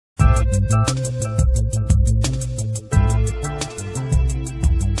Hello,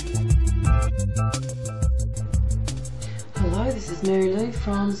 this is Mary Lou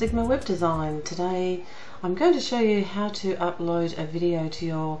from Sigma Web Design. Today I'm going to show you how to upload a video to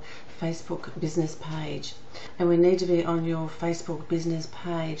your Facebook business page, and we need to be on your Facebook business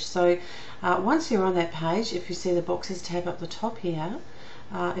page. So once you're on that page, if you see the boxes tab up the top here,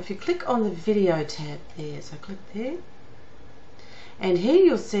 if you click on the video tab there, so click there, and here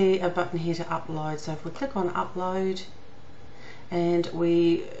you'll see a button here to upload. So if we click on upload, and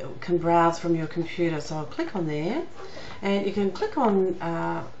we can browse from your computer, so I'll click on there, and you can click on,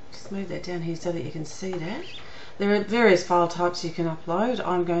 just move that down here so that you can see that. There are various file types you can upload.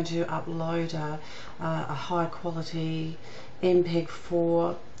 I'm going to upload a high quality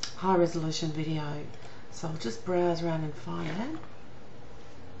MPEG-4 high resolution video, so I'll just browse around and find that,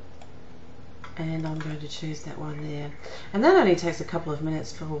 and I'm going to choose that one there. And that only takes a couple of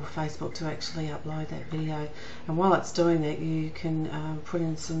minutes for Facebook to actually upload that video, and while it's doing that you can put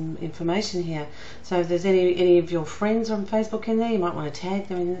in some information here. So if there's any of your friends on Facebook in there, you might want to tag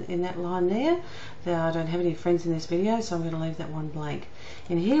them in that line there. I don't have any friends in this video, so I'm going to leave that one blank.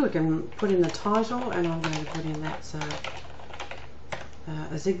 In here we can put in the title, and I'm going to put in that's a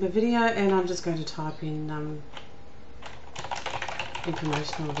Sigma video, and I'm just going to type in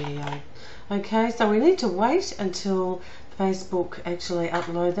informational video. Okay, so we need to wait until Facebook actually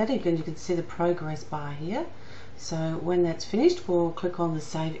upload that. Again, you can see the progress bar here. So when that's finished, we'll click on the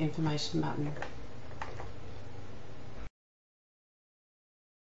Save Information button.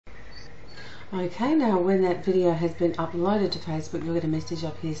 Okay, now when that video has been uploaded to Facebook, you'll get a message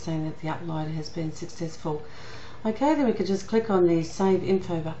up here saying that the upload has been successful. Okay, then we can just click on the Save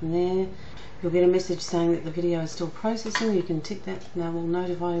Info button there. You'll get a message saying that the video is still processing. You can tick that, and that will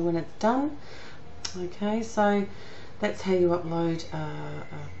notify you when it's done. Okay, so that's how you upload a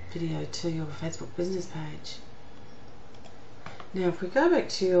video to your Facebook business page. Now if we go back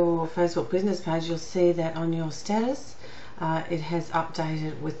to your Facebook business page, you'll see that on your status it has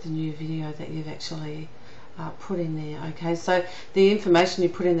updated with the new video that you've actually put in there. Okay, so the information you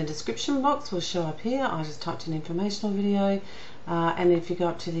put in the description box will show up here. I just typed in informational video, and if you go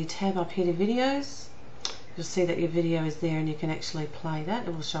up to the tab up here to videos, you'll see that your video is there, and you can actually play that.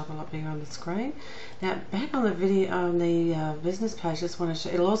 It will show up here on the screen. Now back on the video, on the business page, just want to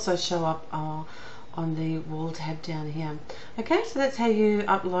show, it'll also show up on the wall tab down here. Okay, so that's how you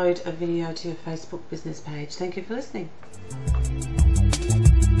upload a video to your Facebook business page. Thank you for listening.